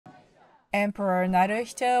Emperor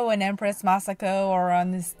Naruhito and Empress Masako are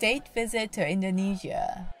on a state visit to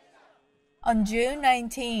Indonesia. On June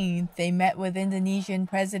 19th, they met with Indonesian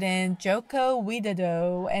President Joko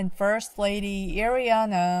Widodo and First Lady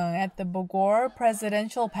Iriana at the Bogor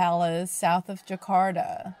Presidential Palace south of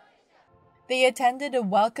Jakarta. They attended a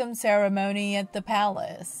welcome ceremony at the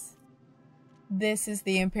palace. This is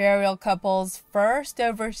the imperial couple's first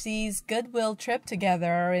overseas goodwill trip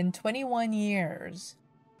together in 21 years.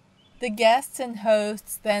 The guests and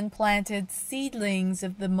hosts then planted seedlings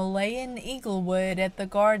of the Malayan eaglewood at the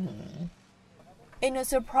garden. In a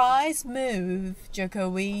surprise move,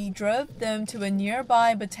 Jokowi drove them to a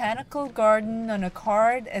nearby botanical garden on a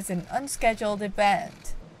cart as an unscheduled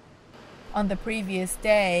event. On the previous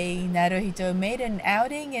day, Naruhito made an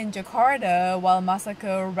outing in Jakarta while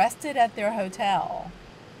Masako rested at their hotel.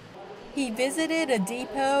 He visited a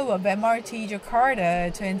depot of MRT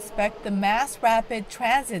Jakarta to inspect the mass rapid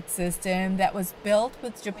transit system that was built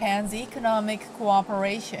with Japan's economic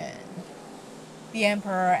cooperation. The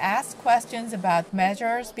emperor asked questions about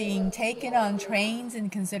measures being taken on trains in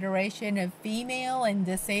consideration of female and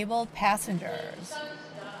disabled passengers.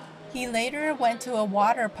 He later went to a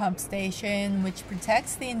water pump station which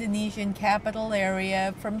protects the Indonesian capital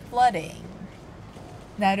area from flooding.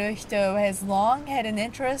 Naruhito has long had an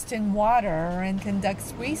interest in water and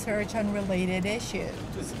conducts research on related issues.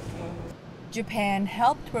 Japan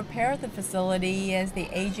helped repair the facility as the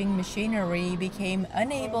aging machinery became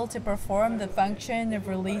unable to perform the function of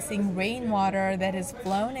releasing rainwater that has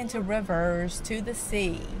flown into rivers to the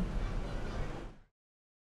sea.